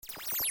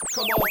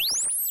Come on.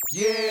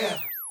 Yeah.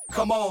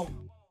 Come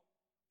on.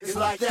 It's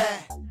like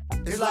that.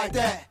 It's like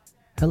that.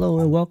 Hello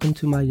and welcome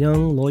to my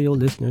young, loyal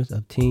listeners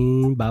of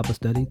Teen Bible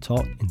Study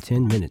taught in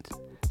 10 minutes.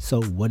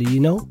 So what do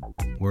you know?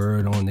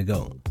 Word on the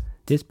go.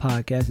 This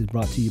podcast is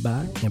brought to you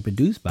by and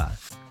produced by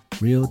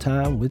Real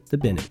Time with the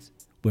Bennetts,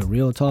 where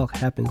real talk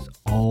happens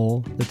all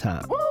the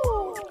time.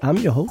 I'm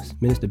your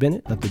host, Minister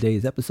Bennett, of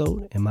today's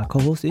episode, and my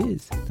co-host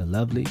is the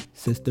lovely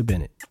Sister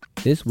Bennett.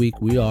 This week,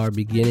 we are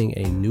beginning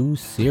a new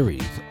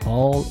series,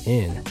 all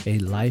in a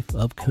life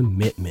of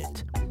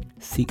commitment.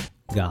 Seek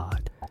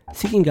God.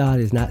 Seeking God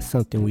is not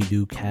something we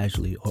do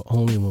casually or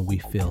only when we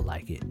feel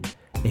like it.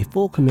 A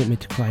full commitment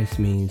to Christ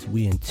means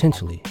we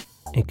intentionally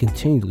and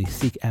continually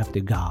seek after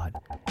God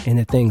and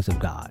the things of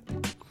God.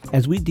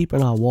 As we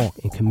deepen our walk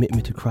in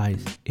commitment to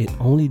Christ, it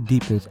only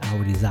deepens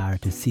our desire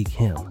to seek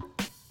Him,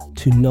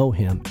 to know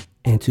Him,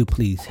 and to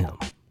please Him.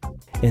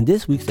 In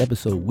this week's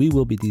episode, we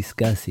will be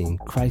discussing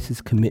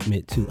Christ's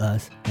commitment to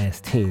us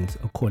as teens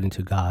according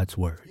to God's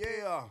Word.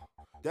 Yeah.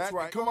 That's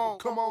right. Come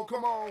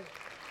on.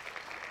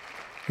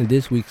 In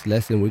this week's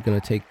lesson, we're going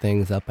to take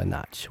things up a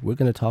notch. We're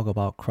going to talk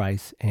about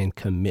Christ and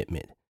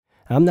commitment.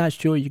 I'm not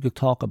sure you could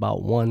talk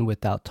about one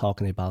without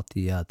talking about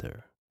the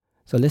other.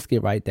 So let's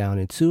get right down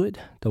into it.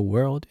 The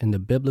world and the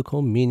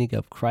biblical meaning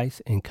of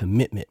Christ and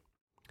commitment.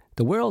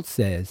 The world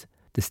says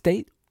the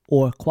state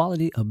or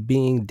quality of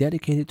being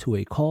dedicated to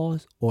a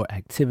cause or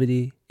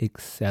activity,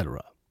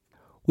 etc.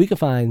 We can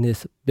find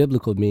this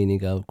biblical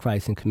meaning of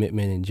Christ and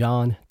commitment in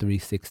John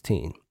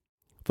 3:16.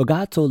 For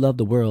God so loved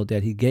the world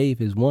that He gave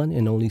His one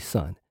and only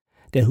Son,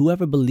 that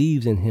whoever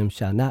believes in Him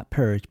shall not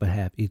perish but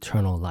have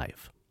eternal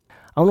life.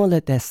 I want to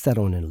let that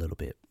settle in a little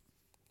bit.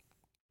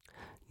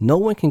 No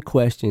one can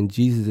question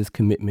Jesus'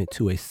 commitment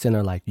to a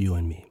sinner like you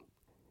and me.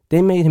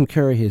 They made Him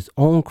carry His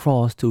own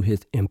cross to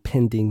His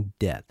impending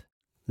death.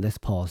 Let's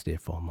pause there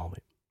for a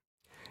moment.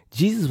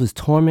 Jesus was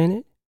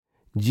tormented.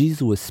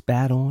 Jesus was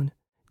spat on.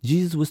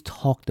 Jesus was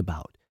talked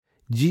about.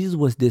 Jesus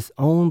was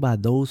disowned by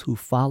those who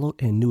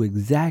followed and knew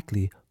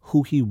exactly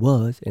who He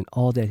was and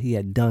all that He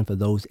had done for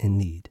those in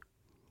need.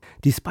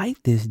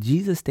 Despite this,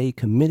 Jesus stayed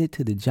committed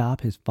to the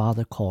job His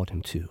Father called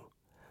Him to.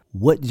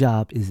 What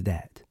job is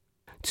that?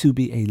 To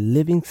be a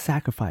living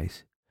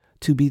sacrifice,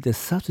 to be the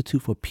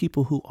substitute for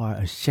people who are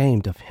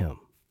ashamed of Him.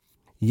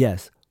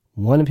 Yes,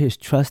 one of His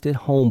trusted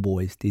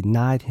homeboys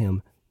denied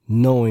Him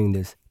knowing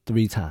this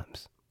 3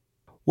 times.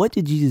 What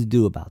did Jesus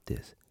do about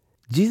this?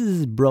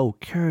 Jesus' bro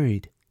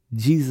carried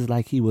Jesus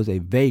like he was a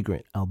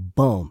vagrant, a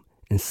bum,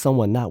 and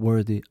someone not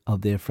worthy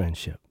of their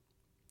friendship.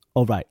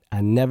 All right,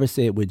 I never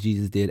said what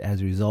Jesus did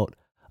as a result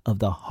of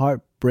the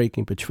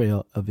heartbreaking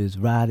betrayal of His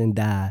ride and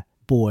die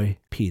boy,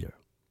 Peter.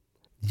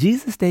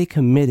 Jesus stayed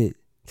committed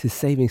to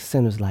saving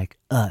sinners like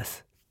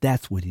us.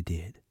 That's what He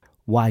did.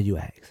 Why, you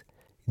ask?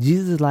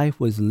 Jesus' life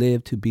was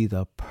lived to be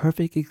the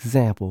perfect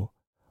example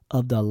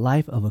of the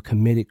life of a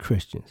committed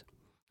Christian.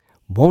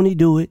 Won't He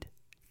do it?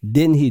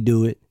 Didn't He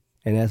do it?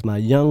 And as my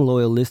young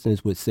loyal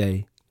listeners would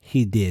say,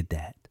 He did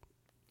that.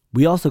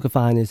 We also can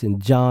find this in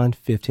John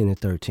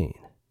 15:13.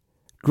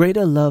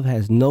 Greater love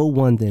has no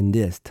one than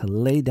this, to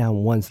lay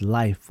down one's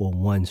life for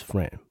one's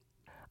friend.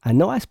 I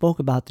know I spoke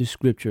about this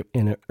scripture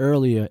in an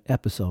earlier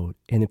episode,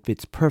 and it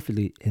fits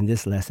perfectly in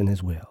this lesson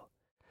as well.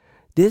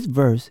 This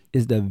verse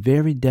is the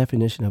very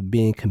definition of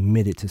being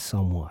committed to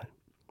someone.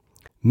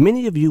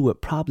 Many of you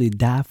would probably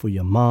die for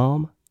your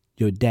mom,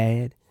 your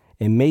dad,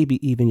 and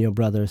maybe even your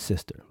brother or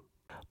sister.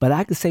 But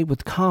I can say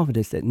with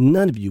confidence that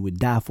none of you would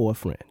die for a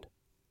friend.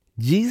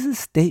 Jesus'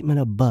 statement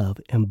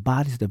above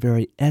embodies the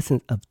very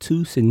essence of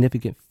 2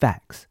 significant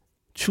facts: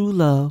 true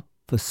love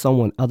for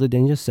someone other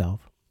than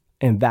yourself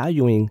and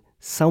valuing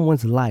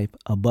someone's life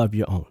above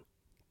your own.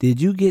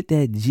 Did you get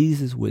that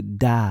Jesus would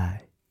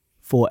die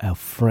for a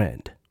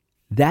friend?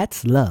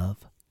 That's love.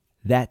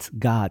 That's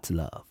God's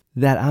love.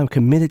 That I'm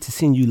committed to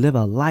seeing you live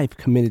a life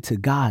committed to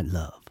God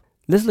love.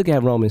 Let's look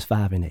at Romans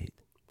 5:8.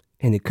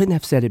 And it couldn't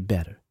have said it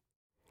better.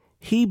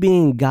 He,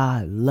 being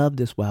God,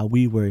 loved us while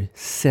we were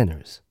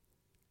sinners.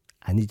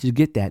 I need you to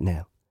get that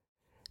now.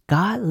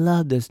 God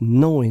loved us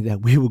knowing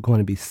that we were going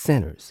to be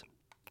sinners.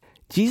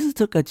 Jesus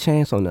took a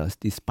chance on us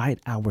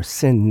despite our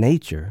sin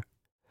nature,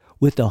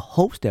 with the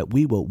hopes that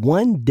we would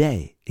one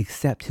day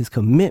accept His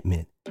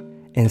commitment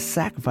and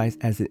sacrifice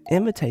as an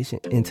invitation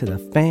into the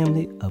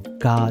family of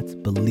God's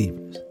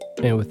believers.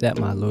 And with that,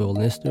 my loyal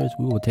listeners,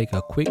 we will take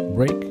a quick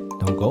break.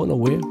 Don't go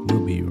nowhere.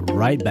 We'll be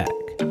right back.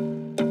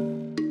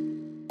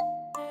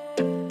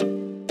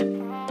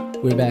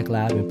 We're back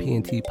live in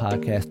P&T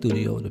Podcast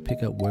Studio to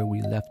pick up where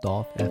we left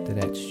off after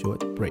that short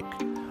break.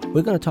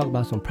 We're going to talk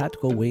about some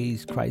practical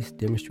ways Christ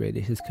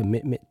demonstrated His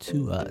commitment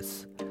to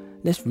us.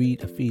 Let's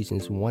read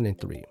Ephesians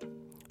 1:3.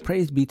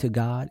 Praise be to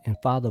God and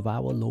Father of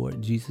our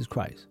Lord Jesus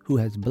Christ, who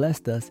has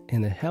blessed us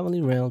in the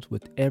heavenly realms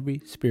with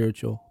every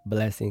spiritual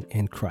blessing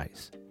in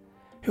Christ.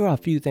 Here are a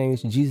few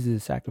things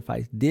Jesus'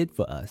 sacrifice did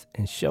for us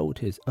and showed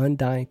His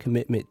undying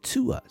commitment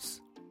to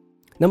us.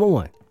 Number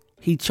 1,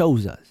 He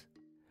chose us.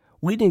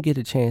 We didn't get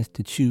a chance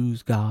to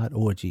choose God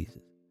or Jesus.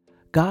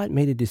 God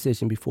made a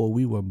decision before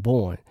we were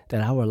born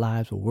that our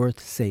lives were worth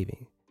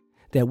saving,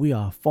 that we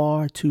are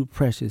far too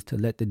precious to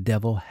let the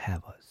devil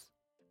have us.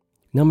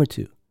 Number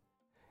 2,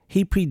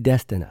 he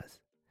predestined us.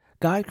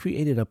 God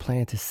created a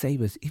plan to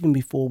save us even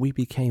before we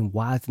became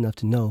wise enough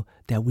to know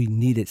that we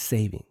needed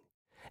saving.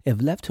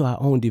 If left to our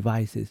own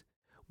devices,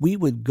 we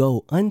would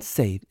go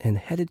unsaved and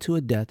headed to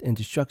a death and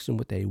destruction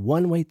with a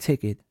one-way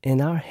ticket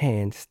in our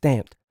hand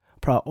stamped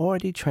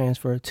priority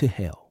transfer to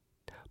hell.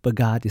 But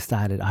God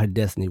decided our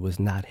destiny was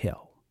not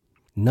hell.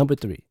 Number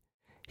 3,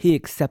 he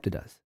accepted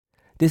us.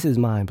 This is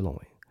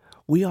mind-blowing.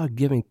 We are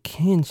given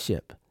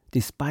kinship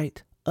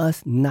despite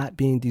us not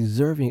being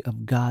deserving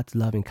of God's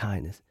loving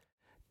kindness.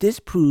 This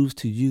proves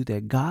to you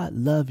that God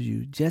loves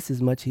you just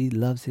as much as he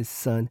loves his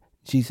son,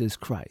 Jesus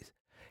Christ.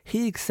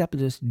 He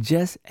accepted us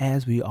just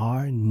as we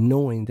are,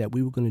 knowing that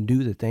we were going to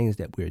do the things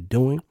that we're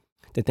doing,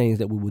 the things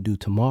that we will do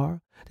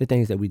tomorrow, the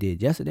things that we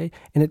did yesterday,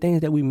 and the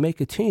things that we may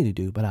continue to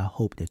do. But I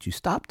hope that you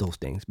stop those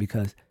things,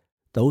 because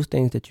those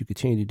things that you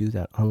continue to do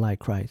that are unlike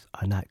Christ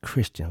are not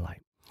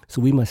Christian-like. So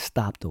we must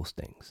stop those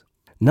things.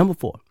 Number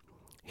 4,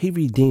 he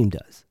redeemed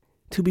us.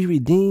 To be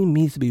redeemed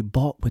means to be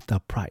bought with a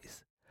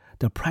price.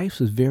 The price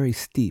was very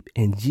steep,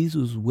 and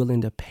Jesus was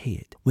willing to pay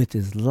it with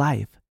his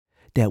life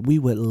that we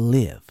would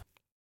live.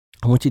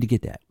 I want you to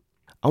get that.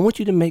 I want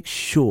you to make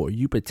sure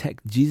you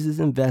protect Jesus'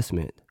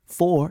 investment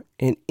for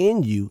and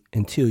in you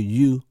until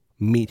you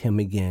meet him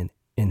again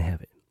in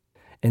heaven.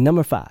 And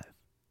number 5,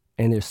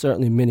 and there's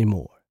certainly many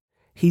more,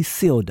 he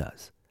sealed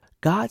us.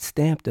 God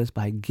stamped us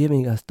by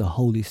giving us the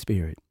Holy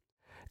Spirit.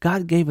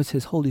 God gave us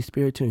his Holy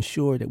Spirit to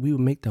ensure that we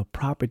would make the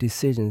proper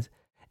decisions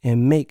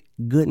and make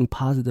good and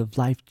positive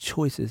life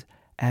choices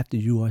after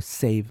you are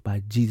saved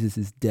by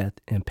Jesus' death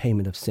and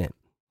payment of sin.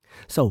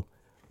 So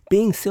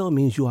being sealed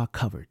means you are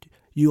covered.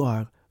 You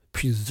are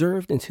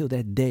preserved until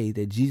that day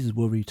that Jesus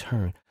will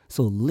return.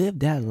 So live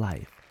that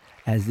life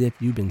as if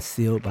you've been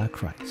sealed by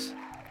Christ.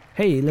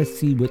 Hey, let's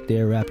see what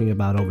they're rapping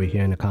about over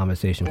here in the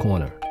conversation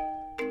corner.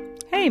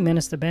 Hey,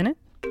 Minister Bennett.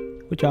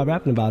 What y'all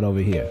rapping about over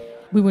here?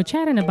 We were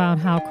chatting about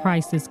how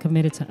Christ is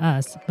committed to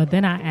us, but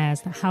then I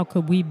asked, how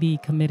could we be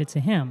committed to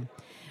him?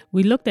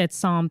 We looked at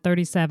Psalm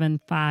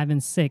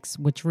 37:5-6,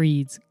 which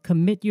reads,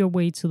 "Commit your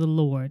way to the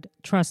Lord,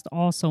 trust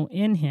also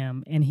in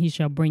him, and he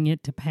shall bring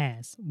it to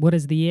pass." What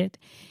is the it?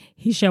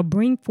 He shall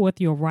bring forth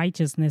your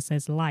righteousness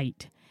as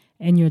light,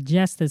 and your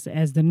justice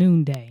as the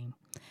noonday.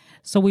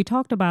 So we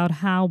talked about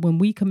how when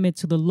we commit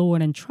to the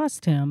Lord and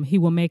trust him, he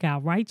will make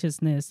our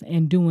righteousness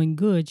and doing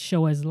good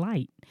show as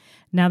light.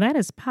 Now that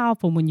is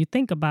powerful when you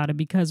think about it,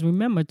 because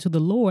remember, to the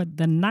Lord,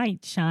 the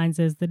night shines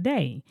as the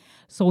day.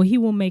 So he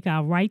will make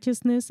our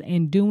righteousness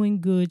and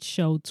doing good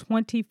show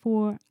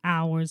 24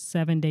 hours,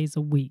 7 days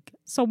a week.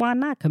 So why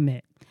not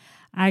commit?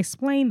 I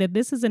explained that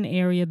this is an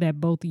area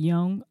that both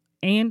young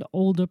and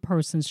older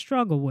persons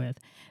struggle with,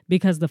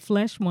 because the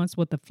flesh wants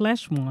what the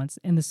flesh wants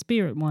and the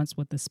spirit wants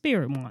what the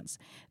spirit wants.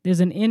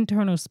 There's an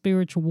internal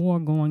spiritual war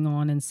going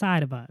on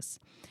inside of us.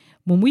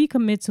 When we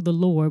commit to the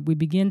Lord, we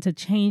begin to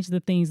change the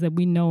things that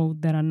we know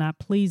that are not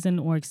pleasing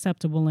or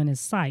acceptable in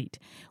his sight.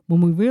 When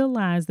we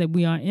realize that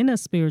we are in a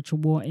spiritual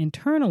war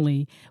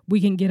internally,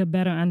 we can get a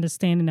better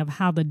understanding of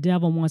how the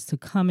devil wants to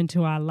come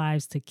into our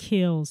lives to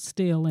kill,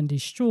 steal, and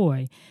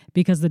destroy,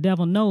 because the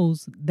devil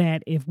knows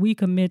that if we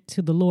commit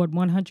to the Lord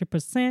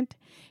 100%,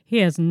 he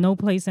has no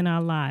place in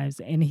our lives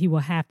and he will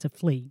have to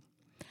flee.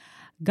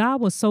 God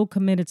was so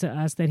committed to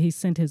us that he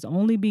sent his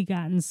only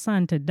begotten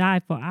Son to die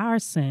for our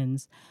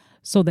sins,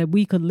 so that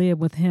we could live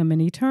with him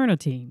in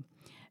eternity.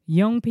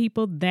 Young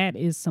people, that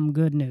is some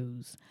good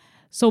news.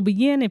 So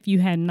begin, if you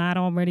had not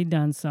already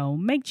done so.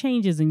 Make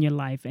changes in your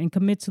life and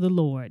commit to the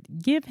Lord.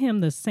 Give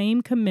him the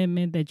same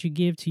commitment that you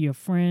give to your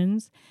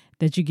friends,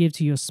 that you give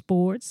to your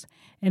sports,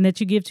 and that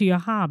you give to your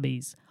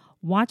hobbies.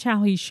 Watch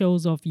how he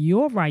shows off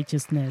your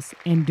righteousness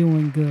and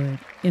doing good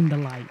in the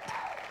light.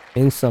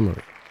 In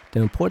summary,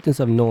 the importance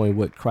of knowing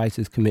what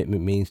Christ's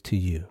commitment means to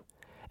you.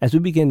 As we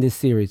begin this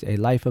series, A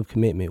Life of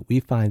Commitment, we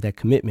find that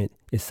commitment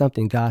is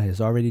something God has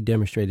already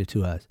demonstrated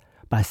to us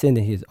by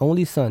sending his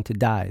only Son to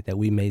die that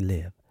we may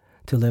live.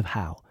 To live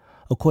how?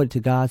 According to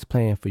God's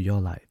plan for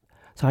your life.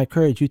 So I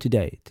encourage you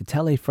today to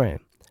tell a friend,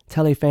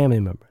 tell a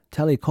family member,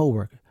 tell a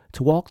coworker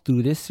to walk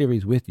through this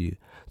series with you,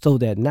 so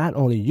that not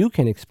only you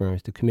can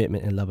experience the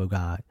commitment and love of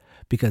God,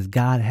 because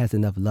God has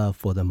enough love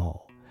for them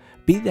all.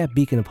 Be that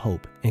beacon of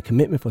hope and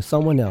commitment for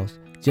someone else,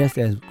 just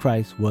as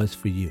Christ was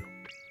for you.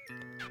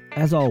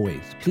 As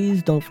always,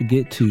 please don't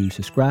forget to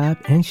subscribe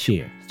and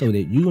share so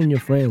that you and your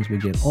friends will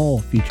get all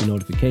future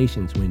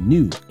notifications when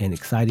new and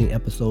exciting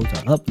episodes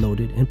are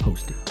uploaded and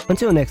posted.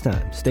 Until next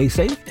time, stay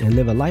safe and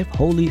live a life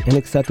holy and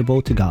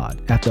acceptable to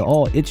God. After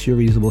all, it's your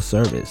reasonable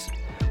service.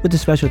 With a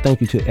special thank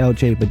you to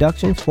LJ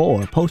Productions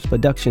for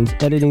post-production's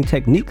editing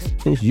techniques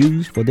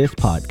used for this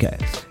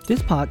podcast.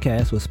 This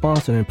podcast was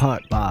sponsored in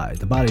part by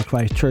the Body of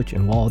Christ Church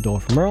in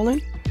Waldorf,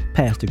 Maryland,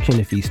 Pastor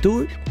Kenneth E.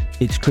 Stewart,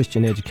 It's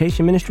Christian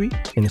Education Ministry,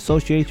 in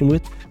association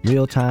with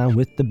Real Time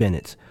with the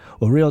Bennetts.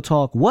 Or Real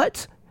Talk,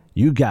 what?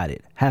 You got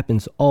it.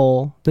 Happens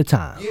all the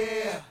time.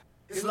 Yeah,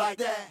 it's like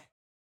that.